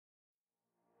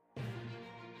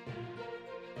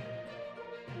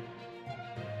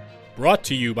Brought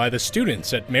to you by the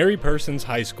students at Mary Persons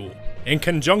High School in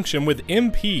conjunction with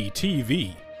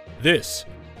MPTV. This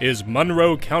is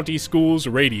Monroe County Schools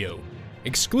Radio,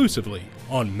 exclusively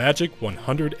on Magic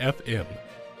 100 FM.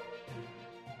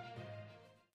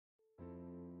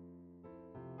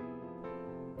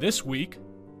 This week,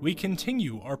 we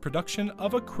continue our production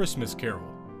of A Christmas Carol,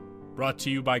 brought to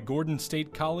you by Gordon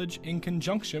State College in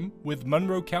conjunction with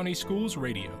Monroe County Schools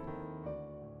Radio.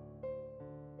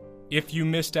 If you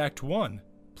missed Act 1,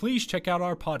 please check out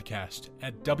our podcast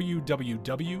at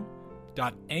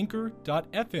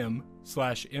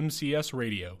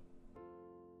www.anchor.fm/MCSradio.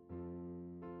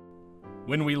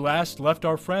 When we last left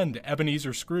our friend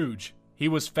Ebenezer Scrooge, he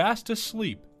was fast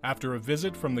asleep after a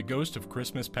visit from the ghost of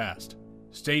Christmas past.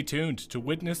 Stay tuned to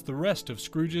witness the rest of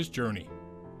Scrooge's journey.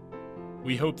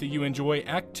 We hope that you enjoy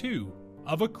Act 2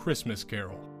 of A Christmas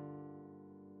Carol.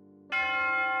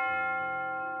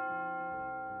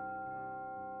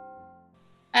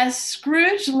 As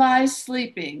Scrooge lies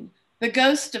sleeping, the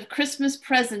ghost of Christmas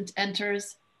present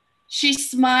enters. She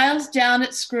smiles down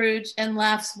at Scrooge and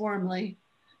laughs warmly.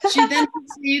 She then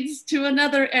proceeds to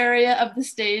another area of the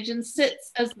stage and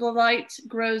sits as the light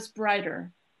grows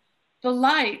brighter. The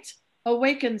light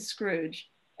awakens Scrooge,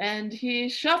 and he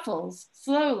shuffles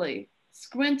slowly,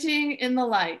 squinting in the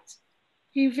light.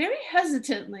 He very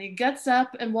hesitantly gets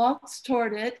up and walks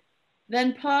toward it,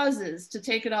 then pauses to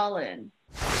take it all in.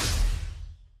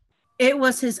 It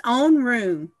was his own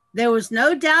room. There was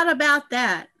no doubt about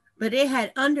that, but it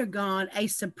had undergone a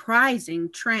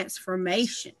surprising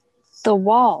transformation. The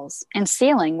walls and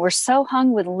ceiling were so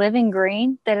hung with living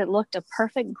green that it looked a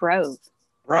perfect grove.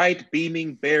 Bright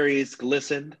beaming berries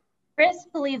glistened.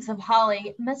 Crisp leaves of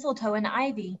holly, mistletoe, and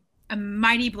ivy. A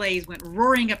mighty blaze went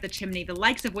roaring up the chimney, the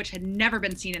likes of which had never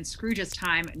been seen in Scrooge's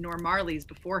time, nor Marley's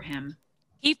before him.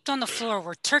 Heaped on the floor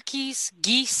were turkeys,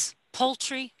 geese,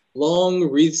 poultry. Long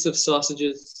wreaths of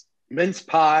sausages. Mince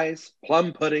pies,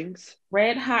 plum puddings.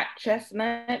 Red-hot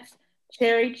chestnuts,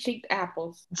 cherry-cheeked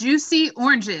apples. Juicy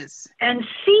oranges. And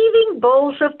seething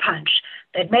bowls of punch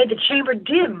that made the chamber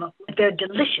dim with their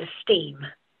delicious steam.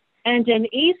 And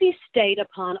an easy state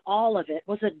upon all of it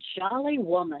was a jolly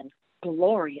woman,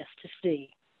 glorious to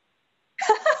see.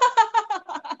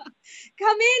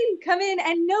 Come in,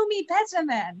 and know me better,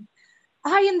 man.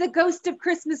 I am the ghost of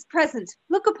Christmas present.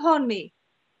 Look upon me.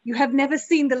 You have never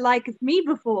seen the like of me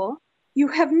before. You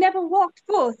have never walked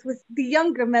forth with the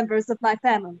younger members of my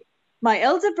family, my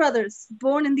elder brothers,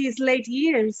 born in these late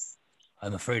years.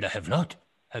 I'm afraid I have not.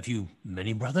 Have you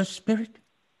many brothers, Spirit?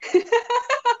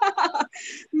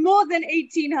 More than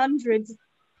 1,800.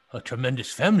 A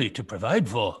tremendous family to provide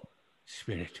for.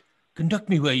 Spirit, conduct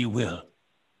me where you will.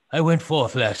 I went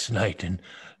forth last night and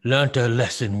learnt a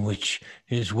lesson which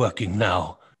is working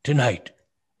now, tonight.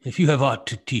 If you have aught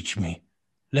to teach me,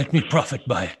 let me profit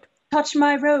by it. Touch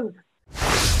my robe.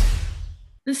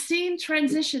 The scene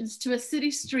transitions to a city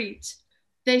street.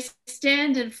 They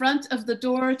stand in front of the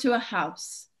door to a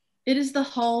house. It is the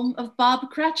home of Bob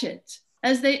Cratchit.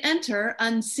 As they enter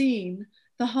unseen,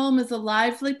 the home is a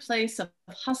lively place of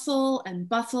hustle and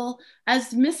bustle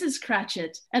as Mrs.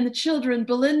 Cratchit and the children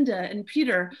Belinda and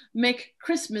Peter make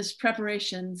Christmas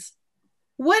preparations.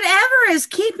 Whatever is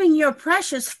keeping your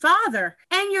precious father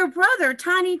and your brother,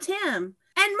 Tiny Tim?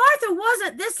 And Martha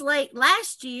wasn't this late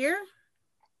last year.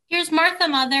 Here's Martha,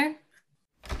 Mother.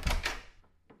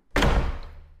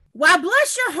 Why,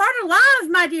 bless your heart alive,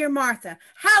 my dear Martha.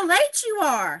 How late you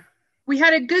are. We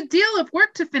had a good deal of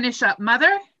work to finish up,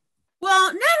 Mother.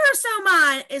 Well, never so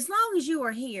mind as long as you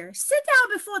are here. Sit down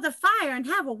before the fire and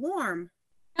have a warm.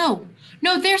 No,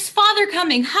 there's Father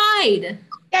coming. Hide.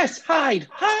 Yes, hide.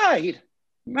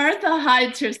 Martha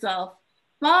hides herself.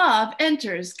 Bob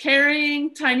enters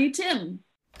carrying Tiny Tim.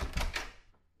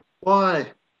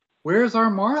 Why, where's our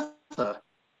Martha?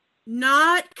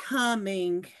 Not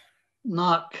coming.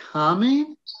 Not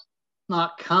coming?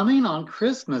 Not coming on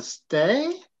Christmas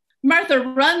Day? Martha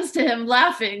runs to him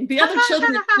laughing. The other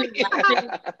children are laughing,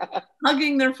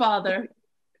 hugging their father.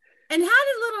 And how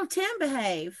did little Tim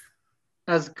behave?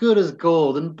 As good as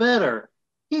gold and better.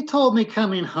 He told me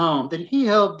coming home that he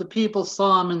hoped the people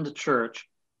saw him in the church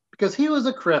because he was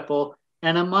a cripple,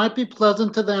 and it might be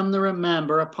pleasant to them to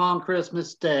remember upon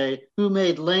Christmas Day who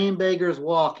made lame beggars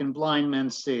walk and blind men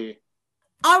see.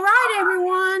 All right,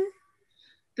 everyone.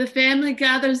 The family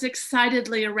gathers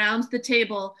excitedly around the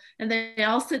table, and they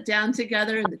all sit down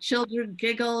together, and the children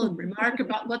giggle and remark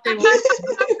about what they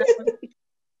want.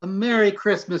 A Merry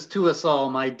Christmas to us all,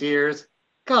 my dears.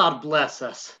 God bless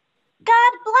us.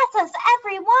 God bless us,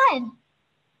 everyone.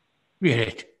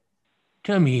 Spirit,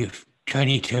 tell me if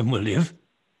Tiny Tim will live.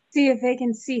 See a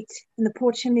vacant seat in the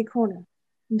poor chimney corner.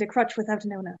 and a crutch without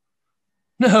an owner.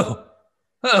 No.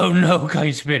 Oh, no,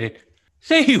 kind spirit.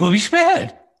 Say he will be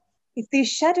spared. If these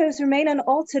shadows remain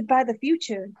unaltered by the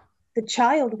future, the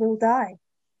child will die.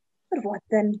 But what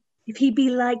then? If he be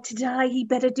like to die, he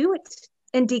better do it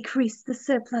and decrease the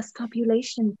surplus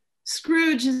population.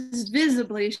 Scrooge is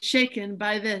visibly shaken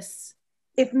by this.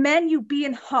 If man you be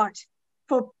in heart,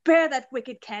 forbear that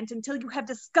wicked cant until you have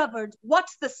discovered what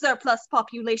the surplus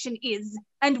population is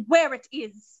and where it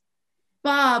is.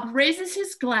 Bob raises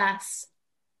his glass.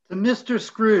 To Mr.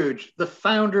 Scrooge, the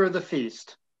founder of the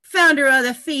feast. Founder of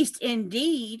the feast,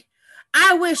 indeed.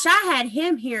 I wish I had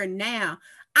him here now.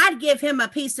 I'd give him a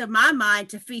piece of my mind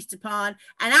to feast upon,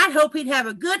 and I'd hope he'd have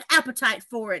a good appetite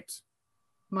for it.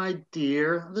 My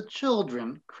dear, the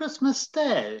children, Christmas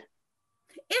Day.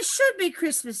 It should be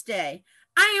Christmas Day.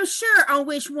 I am sure on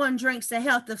which one drinks the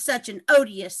health of such an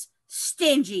odious,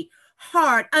 stingy,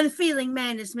 hard, unfeeling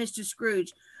man as Mr.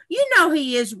 Scrooge. You know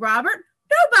he is, Robert.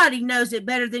 Nobody knows it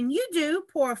better than you do,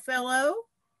 poor fellow.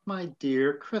 My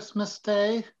dear, Christmas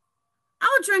Day.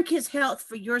 I'll drink his health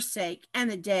for your sake and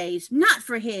the day's, not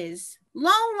for his.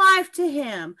 Long life to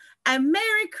him, a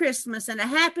Merry Christmas and a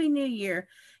Happy New Year.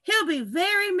 He'll be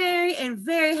very merry and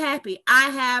very happy, I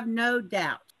have no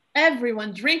doubt.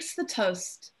 Everyone drinks the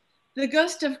toast. The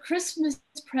ghost of Christmas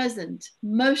Present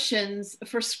motions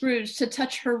for Scrooge to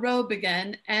touch her robe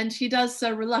again, and he does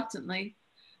so reluctantly.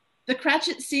 The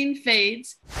Cratchit scene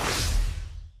fades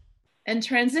and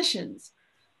transitions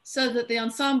so that the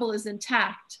ensemble is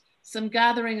intact. Some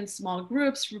gathering in small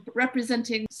groups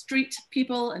representing street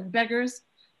people and beggars.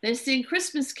 They sing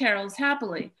Christmas carols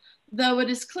happily, though it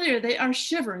is clear they are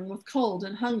shivering with cold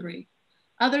and hungry.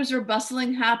 Others are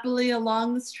bustling happily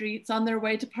along the streets on their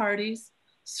way to parties.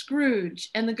 Scrooge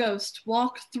and the ghost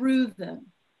walk through them.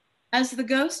 As the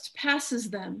ghost passes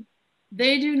them,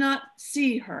 they do not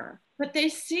see her, but they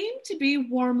seem to be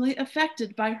warmly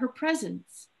affected by her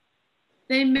presence.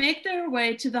 They make their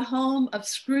way to the home of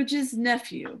Scrooge's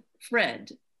nephew,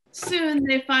 Fred. Soon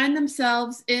they find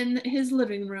themselves in his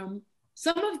living room.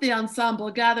 Some of the ensemble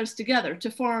gathers together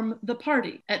to form the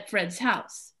party at Fred's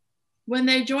house. When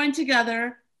they join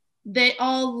together, they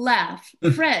all laugh.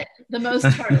 Fred, the most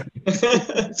hearty.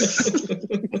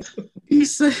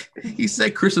 He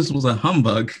said Christmas was a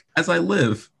humbug, as I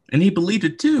live, and he believed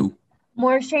it too.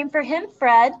 More shame for him,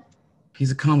 Fred.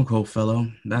 He's a comical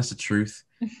fellow, that's the truth.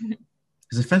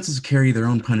 His offenses carry their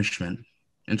own punishment.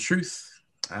 In truth,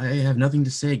 I have nothing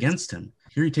to say against him.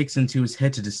 Here he takes into his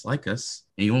head to dislike us,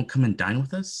 and he won't come and dine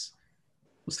with us?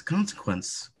 What's the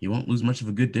consequence? He won't lose much of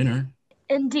a good dinner.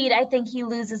 Indeed, I think he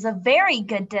loses a very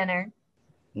good dinner.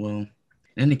 Well, in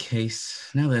any case,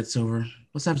 now that it's over,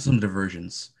 let's have some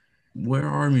diversions. Where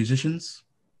are our musicians?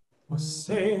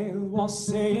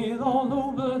 Wassail all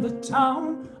over the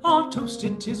town. Our toast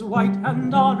it is white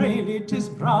and our ale it is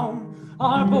brown.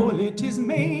 Our bowl it is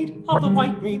made of the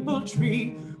white maple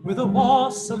tree. With a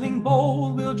wassailing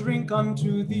bowl we'll drink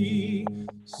unto thee.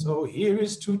 So here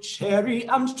is to Cherry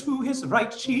and to his right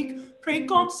cheek. Pray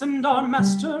God send our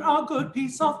master a good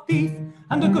piece of beef,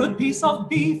 and a good piece of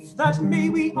beef that may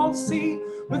we all see.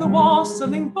 With a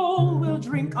wassailing bowl we'll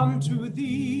drink unto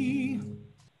thee.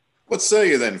 What say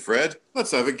you then, Fred?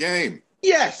 Let's have a game.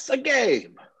 Yes, a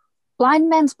game. Blind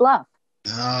Man's Bluff.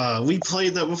 We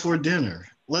played that before dinner.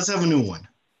 Let's have a new one.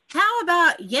 How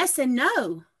about yes and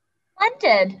no?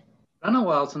 Splendid. It's been a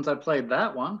while since I played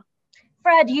that one.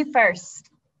 Fred, you first.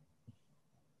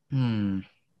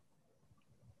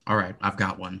 All right, I've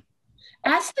got one.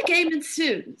 As the game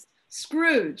ensues,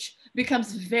 Scrooge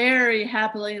becomes very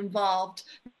happily involved,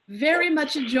 very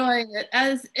much enjoying it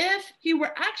as if he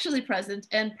were actually present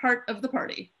and part of the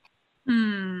party.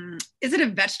 Is it a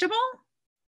vegetable?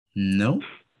 No.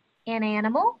 An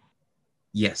animal?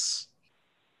 Yes.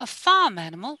 A farm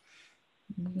animal?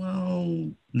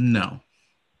 Well, no.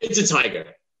 It's a tiger.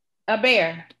 A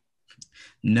bear.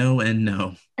 No and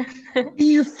no.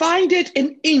 You find it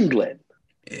in England.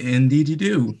 Indeed you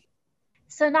do.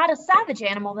 So not a savage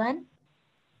animal then?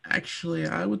 Actually,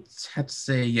 I would have to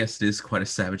say yes, it is quite a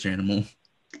savage animal.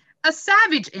 A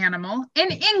savage animal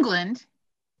in England?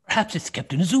 Perhaps it's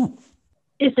kept in a zoo.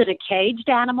 Is it a caged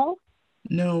animal?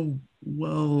 No,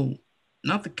 well,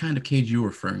 not the kind of cage you're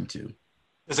referring to.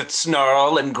 Does it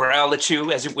snarl and growl at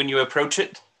you when you approach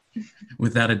it?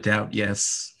 Without a doubt,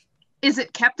 yes. Is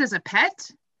it kept as a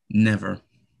pet? Never.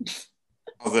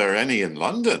 Are there any in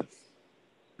London?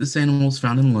 This animal is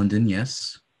found in London,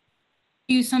 yes.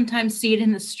 Do you sometimes see it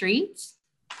in the streets?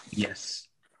 Yes.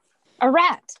 A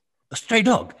rat. A stray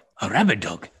dog. A rabid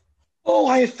dog. Oh,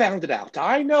 I have found it out.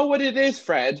 I know what it is,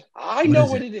 Fred. I know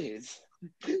what it is.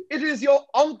 It is your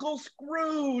Uncle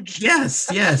Scrooge. Yes,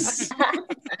 yes.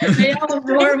 They all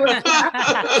roar with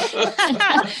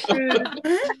Scrooge.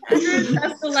 Scrooge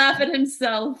has to laugh at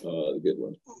himself. Oh, good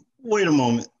one. Wait a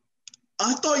moment.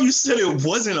 I thought you said it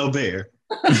wasn't a bear.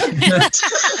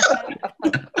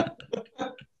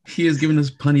 He has given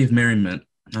us plenty of merriment,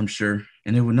 I'm sure,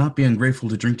 and it would not be ungrateful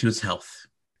to drink to his health.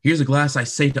 Here's a glass, I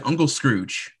say, to Uncle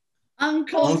Scrooge.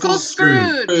 Uncle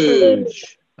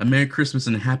Scrooge. A Merry Christmas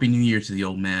and a Happy New Year to the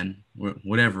old man,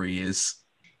 whatever he is.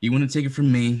 He wouldn't take it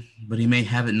from me, but he may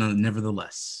have it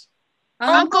nevertheless.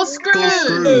 Uncle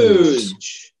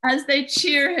Scrooge. As they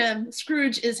cheer him,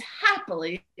 Scrooge is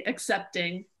happily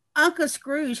accepting. Uncle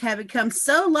Scrooge had become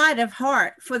so light of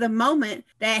heart for the moment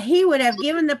that he would have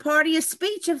given the party a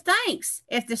speech of thanks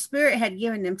if the spirit had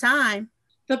given them time.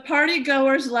 The party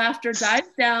goers' laughter dies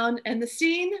down and the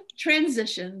scene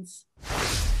transitions.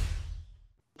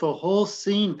 The whole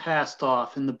scene passed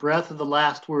off in the breath of the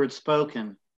last word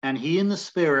spoken, and he and the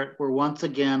spirit were once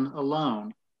again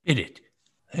alone. Spirit,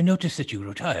 I notice that you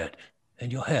grew tired,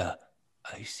 and your hair.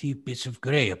 I see bits of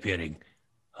gray appearing.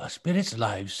 Are spirits'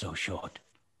 lives so short?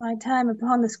 My time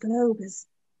upon this globe is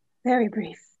very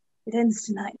brief. It ends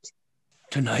tonight.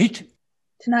 Tonight?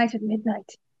 Tonight at midnight.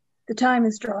 The time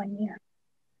is drawing near.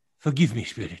 Forgive me,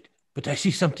 Spirit, but I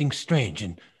see something strange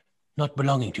and not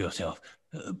belonging to yourself,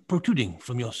 protruding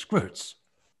from your skirts.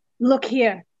 Look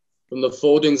here. From the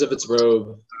foldings of its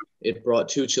robe, it brought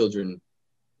two children,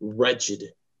 wretched,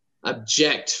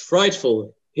 abject,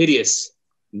 frightful, hideous,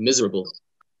 miserable.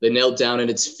 They knelt down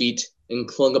at its feet and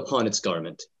clung upon its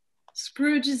garment.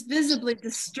 Scrooge is visibly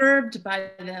disturbed by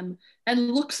them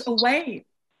and looks away.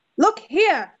 Look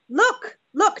here!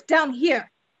 Look down here!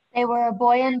 They were a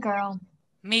boy and girl.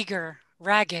 Meager,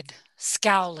 ragged,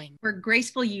 scowling. Where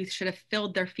graceful youth should have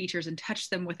filled their features and touched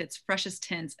them with its freshest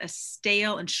tints, a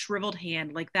stale and shriveled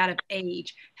hand like that of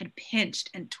age had pinched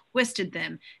and twisted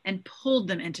them and pulled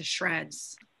them into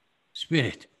shreds.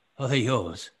 Spirit, are they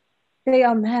yours? They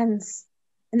are man's,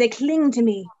 and they cling to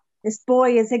me. This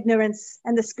boy is ignorance,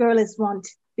 and this girl is want.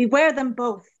 Beware them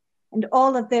both, and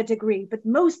all of their degree, but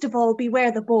most of all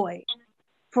beware the boy.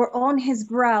 For on his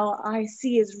brow I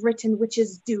see is written which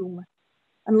is doom.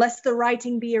 Unless the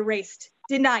writing be erased,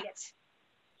 deny it.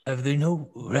 Have they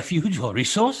no refuge or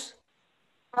resource?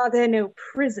 Are there no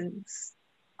prisons?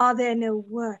 Are there no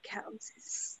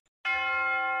workhouses?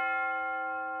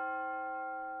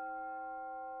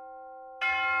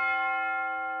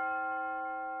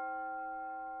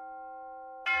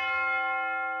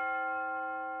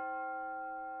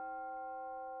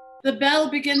 The bell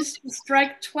begins to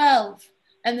strike 12,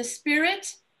 and the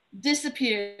spirit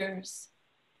disappears.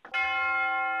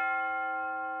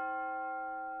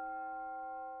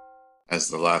 As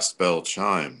the last bell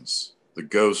chimes, the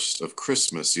ghost of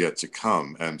Christmas yet to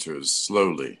come enters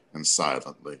slowly and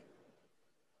silently.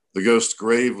 The ghost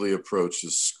gravely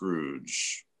approaches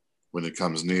Scrooge. When it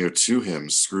comes near to him,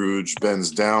 Scrooge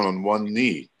bends down on one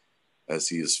knee as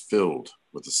he is filled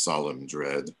with a solemn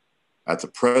dread. At the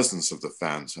presence of the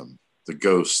phantom, the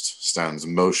ghost stands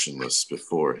motionless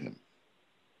before him.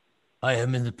 I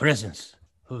am in the presence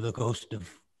of the ghost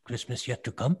of Christmas yet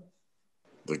to come.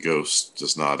 The ghost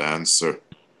does not answer,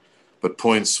 but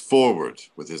points forward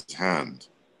with his hand.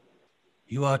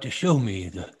 You are to show me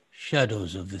the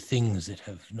shadows of the things that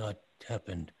have not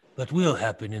happened, but will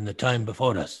happen in the time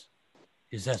before us.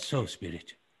 Is that so,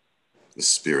 Spirit? The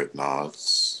spirit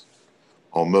nods,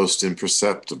 almost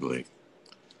imperceptibly.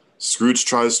 Scrooge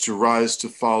tries to rise to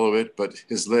follow it, but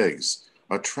his legs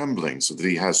are trembling so that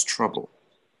he has trouble.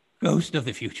 Ghost of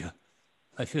the future,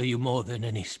 I fear you more than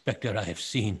any specter I have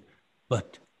seen,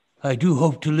 but I do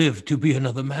hope to live to be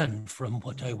another man from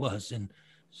what I was, and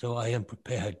so I am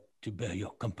prepared to bear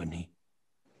your company.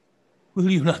 Will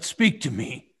you not speak to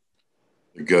me?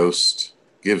 The ghost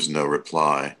gives no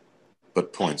reply,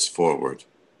 but points forward.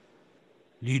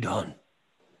 Lead on.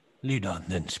 Lead on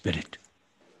then, Spirit.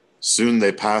 Soon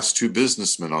they pass two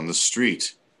businessmen on the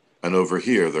street and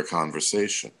overhear their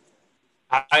conversation.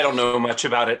 I don't know much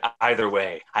about it either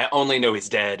way. I only know he's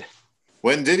dead.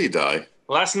 When did he die?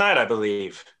 Last night, I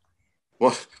believe.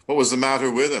 What was the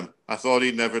matter with him? I thought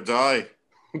he'd never die.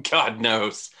 God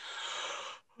knows.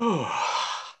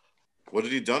 What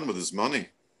had he done with his money?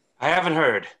 I haven't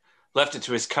heard. Left it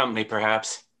to his company,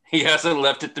 perhaps. He hasn't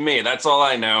left it to me. That's all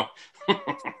I know.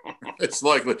 It's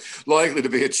likely to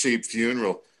be a cheap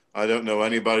funeral. I don't know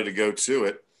anybody to go to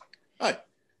it. Hey,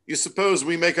 you suppose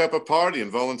we make up a party and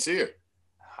volunteer?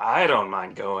 I don't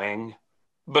mind going,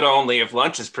 but only if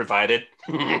lunch is provided.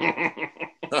 The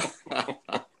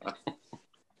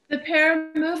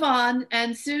pair move on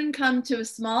and soon come to a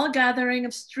small gathering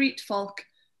of street folk.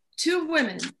 2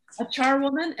 women, a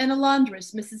charwoman and a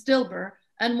laundress, Mrs. Dilber,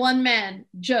 and 1 man,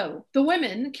 Joe. The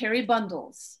women carry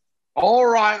bundles. All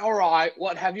right.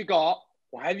 What have you got?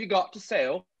 What have you got to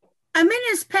sell? A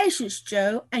minute's patience,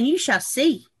 Joe, and you shall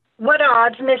see. What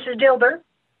odds, Mrs. Dilber?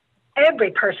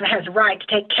 Every person has a right to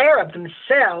take care of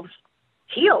themselves.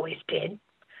 He always did.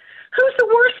 Who's the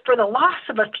worse for the loss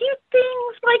of a few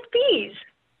things like these?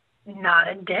 Not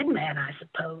a dead man, I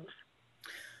suppose.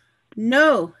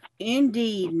 No,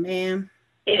 indeed, ma'am.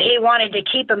 If he wanted to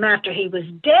keep him after he was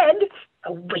dead,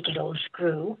 a wicked old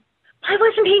screw, why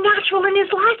wasn't he natural in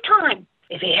his lifetime?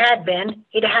 If he had been,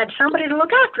 he'd have had somebody to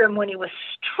look after him when he was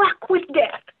struck with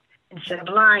death, instead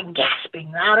of lying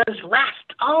gasping out his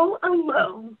last all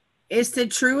alone. It's the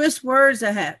truest words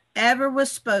I have ever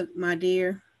was spoke, my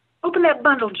dear. Open that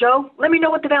bundle, Joe. Let me know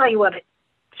what the value of it.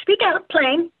 Speak out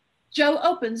plain. Joe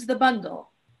opens the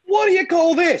bundle. What do you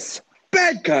call this?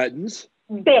 Bed curtains?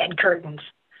 Bed curtains.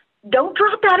 Don't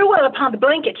drop that oil upon the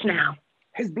blankets now.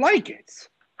 His blankets?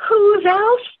 Whose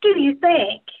else do you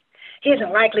think? He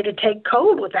isn't likely to take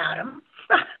cold without them.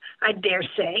 I dare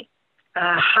say.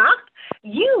 Aha!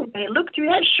 You may look through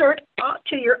that shirt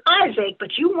till your eyes ache,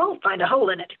 but you won't find a hole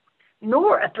in it,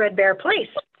 nor a threadbare place.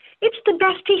 It's the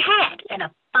best he had, and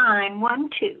a fine one,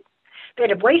 too. They'd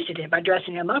have wasted it by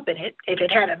dressing him up in it if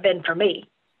it hadn't been for me.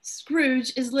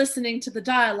 Scrooge is listening to the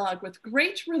dialogue with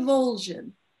great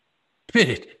revulsion.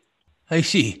 Spirit, I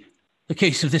see. The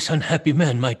case of this unhappy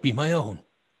man might be my own.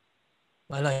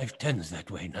 My life tends that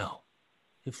way now.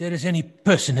 If there is any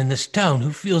person in this town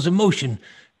who feels emotion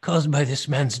caused by this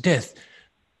man's death,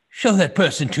 show that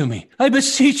person to me. I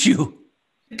beseech you.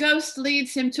 The ghost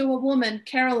leads him to a woman,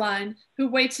 Caroline, who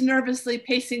waits nervously,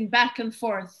 pacing back and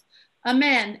forth. A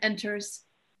man enters.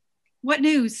 What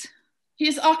news? He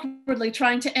is awkwardly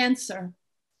trying to answer.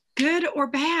 Good or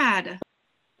bad?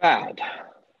 Bad.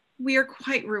 We are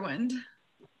quite ruined.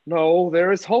 No,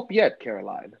 there is hope yet,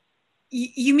 Caroline.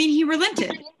 You mean he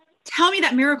relented? Tell me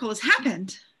that miracle has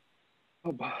happened.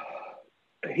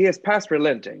 He is past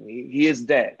relenting. He is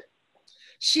dead.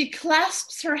 She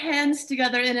clasps her hands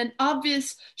together in an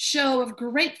obvious show of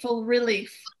grateful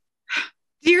relief.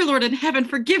 Dear Lord in heaven,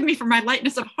 forgive me for my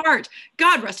lightness of heart.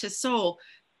 God rest his soul.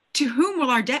 To whom will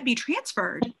our debt be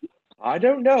transferred? I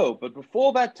don't know, but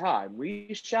before that time,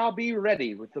 we shall be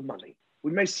ready with the money.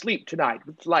 We may sleep tonight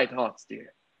with light hearts,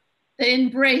 dear. They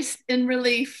embrace in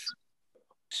relief.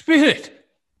 Spirit,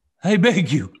 I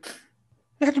beg you,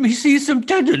 let me see some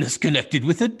tenderness connected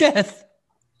with a death.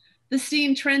 The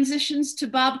scene transitions to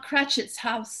Bob Cratchit's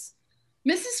house.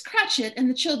 Mrs. Cratchit and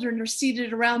the children are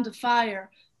seated around a fire,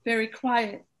 very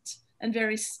quiet and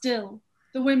very still.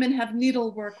 The women have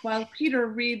needlework while Peter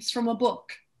reads from a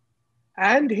book.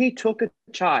 And he took a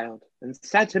child and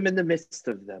set him in the midst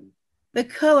of them. The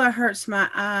color hurts my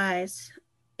eyes.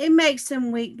 It makes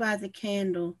them weak by the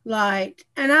candle light.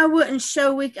 And I wouldn't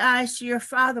show weak eyes to your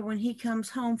father when he comes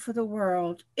home for the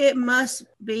world. It must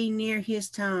be near his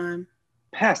time.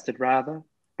 Past it, rather.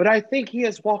 But I think he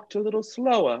has walked a little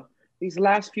slower these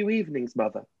last few evenings,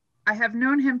 Mother. I have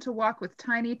known him to walk with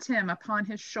Tiny Tim upon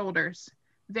his shoulders,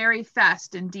 very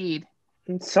fast indeed.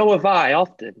 And so have I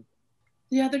often.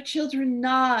 The other children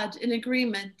nod in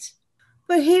agreement.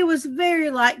 But he was very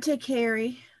light to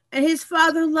carry, and his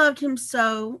father loved him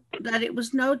so that it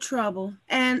was no trouble.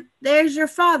 And there's your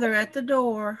father at the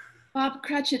door. Bob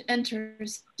Cratchit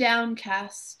enters,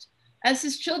 downcast. As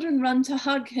his children run to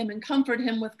hug him and comfort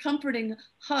him with comforting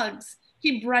hugs,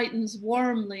 he brightens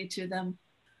warmly to them.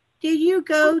 Did you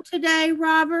go today,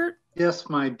 Robert? Yes,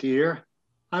 my dear.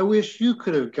 I wish you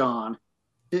could have gone.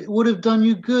 It would have done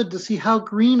you good to see how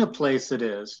green a place it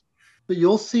is. But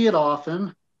you'll see it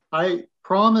often. I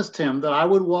promised him that I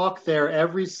would walk there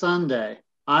every Sunday.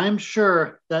 I'm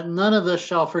sure that none of us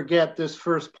shall forget this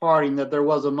first parting that there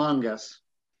was among us.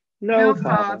 No,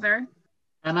 Father.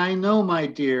 And I know, my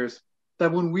dears,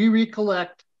 that when we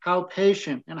recollect how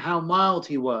patient and how mild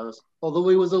he was, although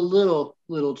he was a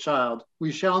little child,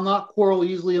 we shall not quarrel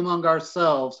easily among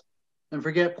ourselves and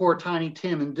forget poor Tiny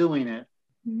Tim in doing it.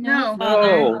 No,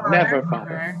 Father. No, never,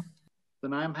 Father.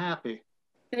 Then I'm happy.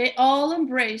 They all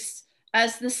embrace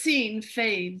as the scene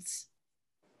fades.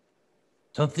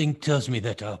 Something tells me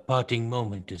that our parting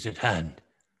moment is at hand.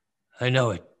 I know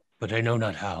it, but I know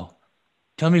not how.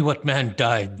 Tell me what man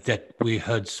died that we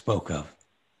heard spoke of.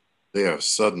 They are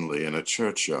suddenly in a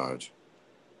churchyard.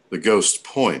 The ghost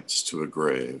points to a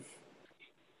grave.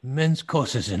 Men's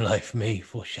courses in life may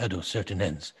foreshadow certain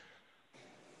ends.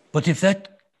 But if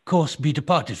that course be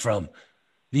departed from,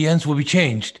 the ends will be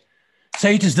changed.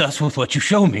 Say it is thus with what you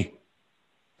show me.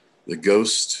 The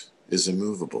ghost is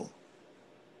immovable.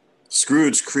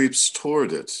 Scrooge creeps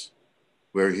toward it,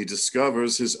 where he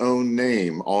discovers his own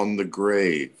name on the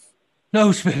grave.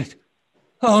 No, Spirit.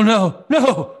 Oh, no,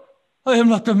 no. I am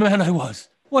not the man I was.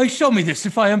 Why show me this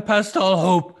if I am past all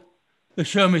hope?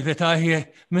 Assure me that I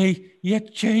may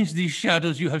yet change these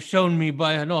shadows you have shown me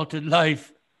by an altered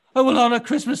life. I will honor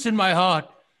Christmas in my heart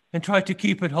and try to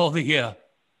keep it all the year.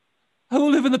 I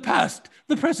will live in the past,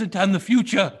 the present, and the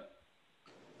future.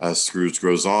 As Scrooge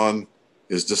grows on,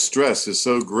 his distress is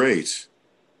so great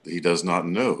that he does not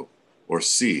know or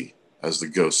see as the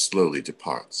ghost slowly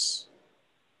departs.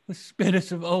 The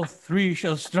spirits of all three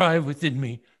shall strive within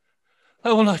me.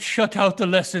 I will not shut out the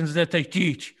lessons that they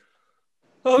teach.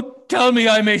 Oh, tell me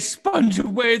I may sponge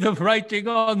away the writing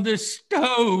on this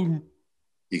stone.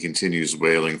 He continues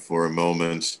wailing for a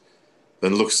moment,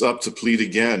 then looks up to plead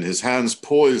again, his hands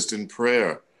poised in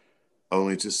prayer,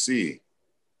 only to see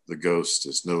the ghost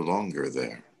is no longer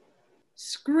there.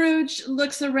 Scrooge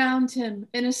looks around him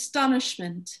in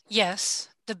astonishment. Yes,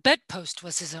 the bedpost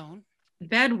was his own. The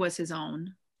bed was his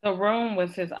own. The room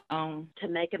was his own. To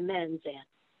make amends in.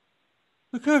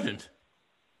 The curtains.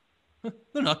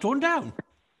 They're not torn down.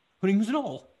 Rings and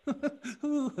all.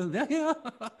 They're here.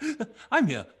 I'm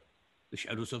here. The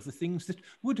shadows of the things that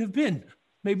would have been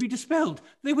may be dispelled.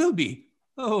 They will be.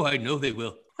 Oh, I know they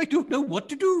will. I don't know what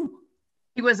to do.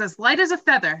 He was as light as a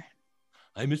feather.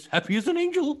 I'm as happy as an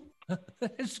angel.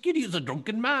 As giddy as a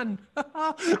drunken man.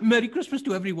 Merry Christmas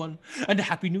to everyone, and a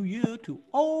Happy New Year to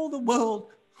all the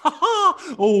world.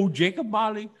 Oh, Jacob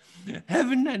Marley,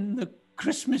 heaven and the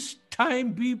Christmas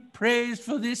time be praised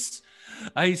for this.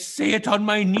 I say it on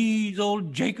my knees,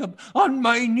 old Jacob, on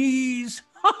my knees.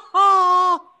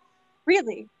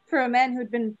 Really, for a man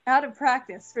who'd been out of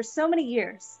practice for so many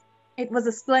years, it was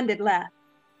a splendid laugh.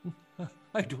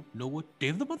 I don't know what day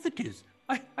of the month it is.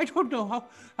 I don't know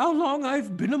how long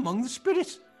I've been among the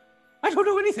spirits. I don't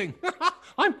know anything.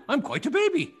 I'm quite a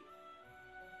baby.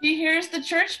 He hears the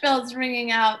church bells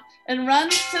ringing out and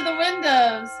runs to the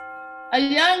windows. A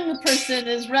young person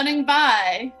is running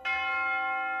by.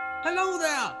 Hello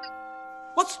there.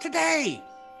 What's today?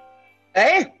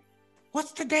 Eh?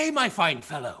 What's today, my fine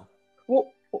fellow?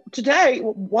 Well, today?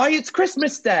 Why, it's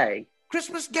Christmas Day.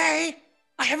 Christmas Day?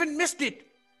 I haven't missed it.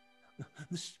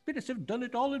 The spirits have done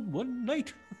it all in one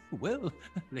night. Well,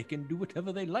 they can do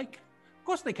whatever they like. Of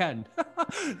course they can.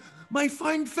 My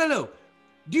fine fellow,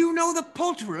 do you know the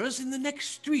poulterers in the next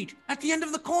street at the end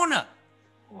of the corner?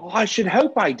 Oh, I should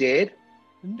hope I did.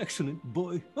 An excellent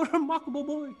boy, a remarkable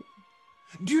boy.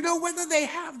 Do you know whether they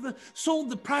have sold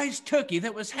the prize turkey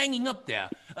that was hanging up there?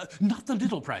 Not the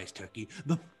little prize turkey,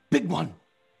 the big one.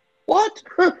 What?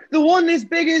 The one as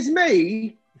big as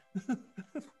me?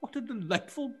 What a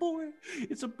delightful boy.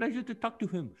 It's a pleasure to talk to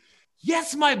him.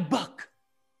 Yes, my buck.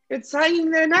 It's hanging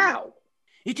there now.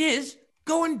 It is.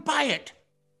 Go and buy it.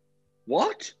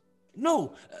 What?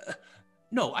 No,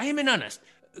 I am in earnest.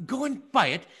 Go and buy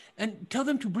it and tell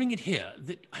them to bring it here,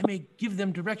 that I may give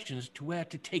them directions to where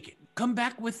to take it. Come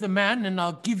back with the man and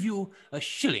I'll give you a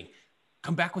shilling.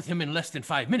 Come back with him in less than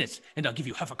 5 minutes and I'll give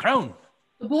you half a crown.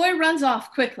 The boy runs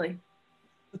off quickly.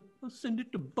 I'll send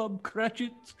it to Bob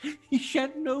Cratchit. He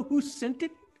shan't know who sent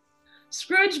it.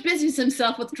 Scrooge busies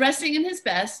himself with dressing in his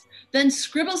best, then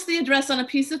scribbles the address on a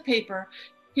piece of paper.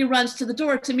 He runs to the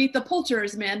door to meet the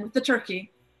poulterer's man with the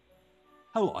turkey.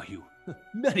 How are you?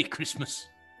 Merry Christmas.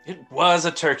 It was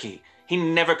a turkey. He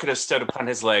never could have stood upon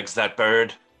his legs, that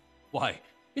bird. Why,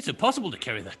 it's impossible to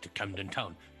carry that to Camden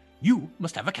Town. You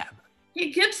must have a cab.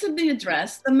 He gives him the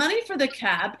address, the money for the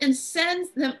cab, and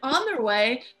sends them on their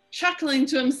way, chuckling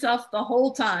to himself the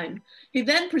whole time. He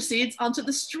then proceeds onto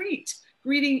the street,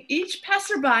 greeting each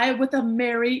passerby with a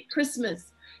Merry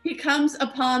Christmas. He comes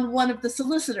upon one of the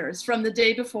solicitors from the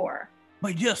day before.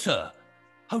 My dear sir,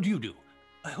 how do you do?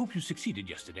 I hope you succeeded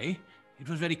yesterday. It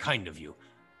was very kind of you.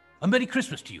 A Merry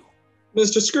Christmas to you.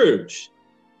 Mr. Scrooge.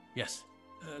 Yes,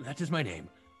 that is my name.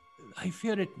 I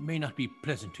fear it may not be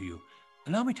pleasant to you.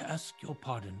 Allow me to ask your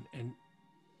pardon, and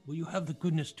will you have the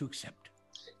goodness to accept?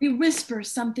 He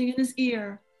whispers something in his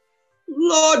ear.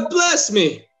 Lord bless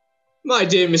me! My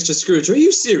dear Mr. Scrooge, are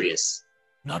you serious?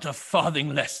 Not a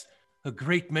farthing less. A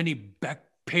great many back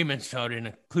payments are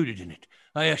included in it,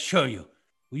 I assure you.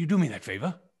 Will you do me that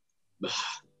favor?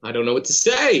 I don't know what to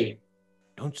say.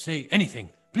 Don't say anything,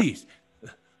 please.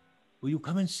 Will you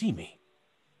come and see me?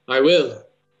 I will.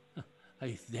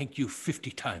 I thank you 50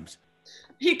 times.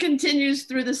 He continues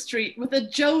through the street with a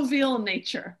jovial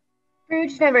nature.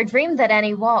 Scrooge never dreamed that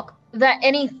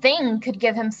anything could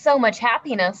give him so much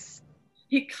happiness.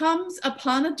 He comes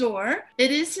upon a door. It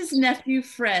is his nephew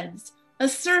Fred's. A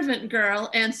servant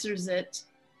girl answers it.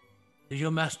 Is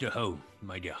your master home,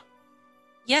 my dear?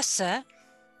 Yes, sir.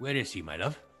 Where is he, my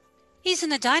love? He's in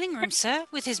the dining room, sir,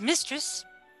 with his mistress.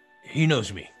 He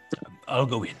knows me. I'll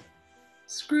go in.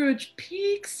 Scrooge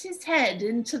peeks his head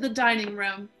into the dining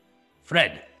room.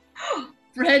 Fred.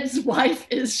 Fred's wife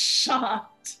is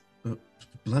shocked.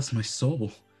 Bless my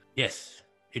soul. Yes,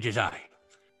 it is I,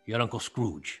 your Uncle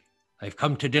Scrooge. I've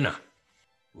come to dinner.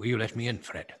 Will you let me in,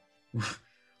 Fred?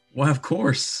 Why, of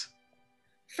course.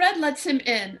 Fred lets him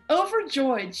in,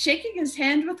 overjoyed, shaking his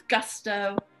hand with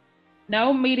gusto.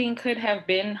 No meeting could have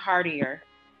been heartier.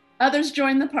 Others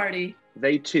join the party.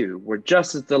 They too were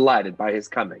just as delighted by his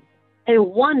coming. A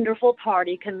wonderful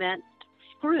party commenced.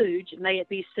 Scrooge, may it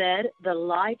be said, the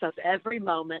life of every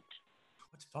moment.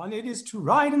 What fun it is to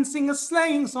ride and sing a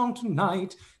sleighing song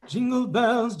tonight. Jingle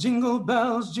bells,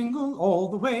 jingle all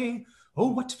the way. Oh,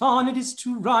 what fun it is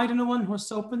to ride in a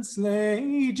one-horse open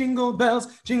sleigh. Jingle bells,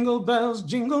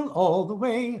 jingle all the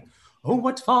way. Oh,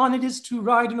 what fun it is to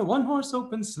ride in a one-horse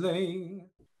open sleigh.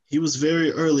 He was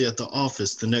very early at the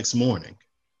office the next morning.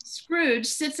 Scrooge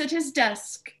sits at his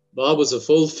desk. Bob was a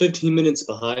full 15 minutes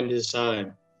behind his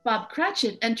time. Bob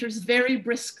Cratchit enters very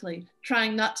briskly,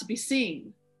 trying not to be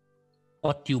seen.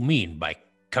 What do you mean by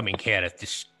coming here at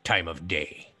this time of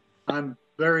day? I'm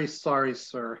very sorry,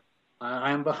 sir.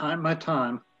 I am behind my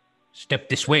time. Step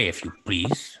this way, if you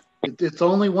please. It's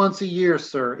only once a year,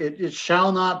 sir. It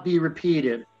shall not be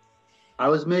repeated. I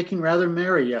was making rather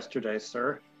merry yesterday,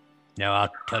 sir. Now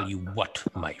I'll tell you what,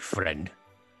 my friend.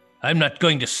 I'm not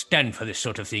going to stand for this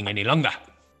sort of thing any longer.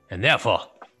 And therefore,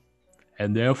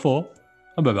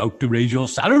 I'm about to raise your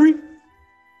salary.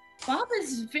 Bob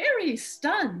is very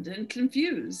stunned and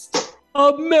confused.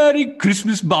 A Merry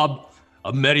Christmas, Bob.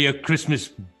 A merrier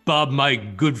Christmas, Bob, my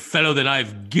good fellow, than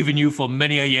I've given you for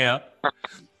many a year.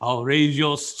 I'll raise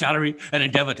your salary and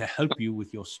endeavor to help you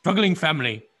with your struggling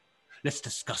family. Let's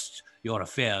discuss your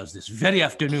affairs this very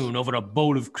afternoon over a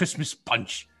bowl of Christmas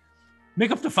punch.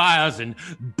 Make up the fires and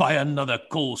buy another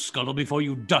coal scuttle before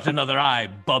you dot another I,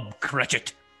 Bob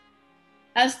Cratchit.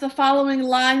 As the following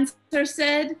lines are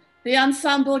said, the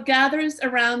ensemble gathers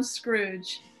around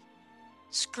Scrooge.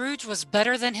 Scrooge was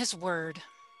better than his word.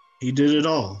 He did it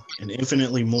all, and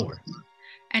infinitely more.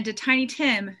 And to Tiny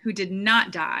Tim, who did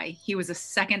not die, he was a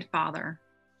second father.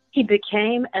 He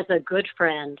became as a good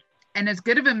friend. And as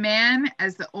good of a man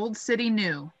as the old city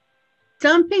knew.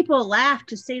 Some people laughed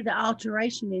to see the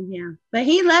alteration in him, but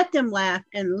he let them laugh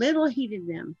and little heeded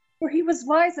them. For he was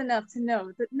wise enough to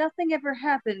know that nothing ever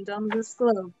happened on this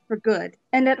globe for good,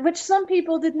 and at which some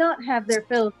people did not have their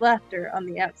fill of laughter on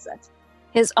the outset.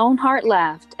 His own heart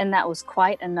laughed, and that was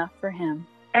quite enough for him.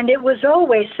 And it was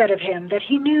always said of him that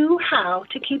he knew how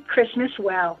to keep Christmas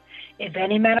well, if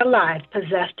any man alive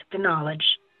possessed the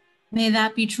knowledge. May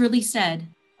that be truly said.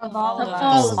 Of all of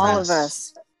us. All of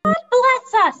us. God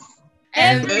bless us.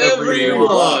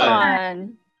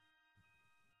 Everyone.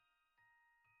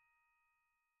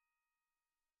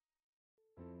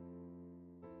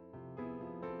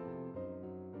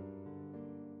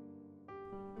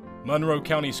 Monroe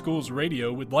County Schools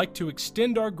Radio would like to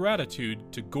extend our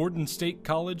gratitude to Gordon State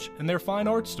College and their Fine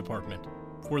Arts Department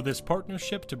for this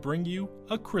partnership to bring you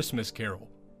A Christmas Carol.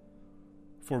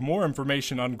 For more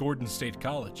information on Gordon State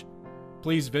College,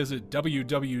 please visit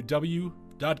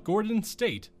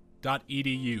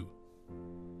www.gordonstate.edu.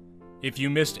 If you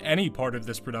missed any part of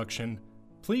this production,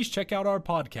 please check out our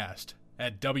podcast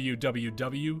at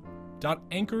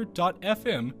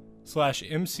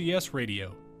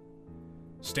www.anchor.fm/MCSradio.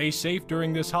 Stay safe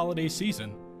during this holiday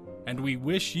season, and we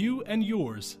wish you and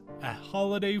yours a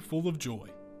holiday full of joy.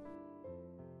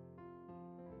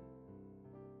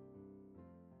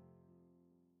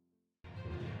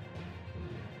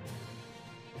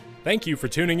 Thank you for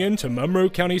tuning in to Monroe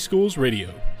County Schools Radio,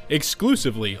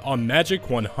 exclusively on Magic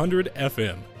 100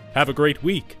 FM. Have a great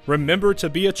week. Remember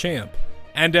to be a champ.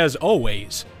 And as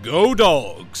always, go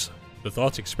Dogs! The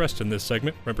thoughts expressed in this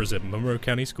segment represent Monroe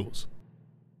County Schools.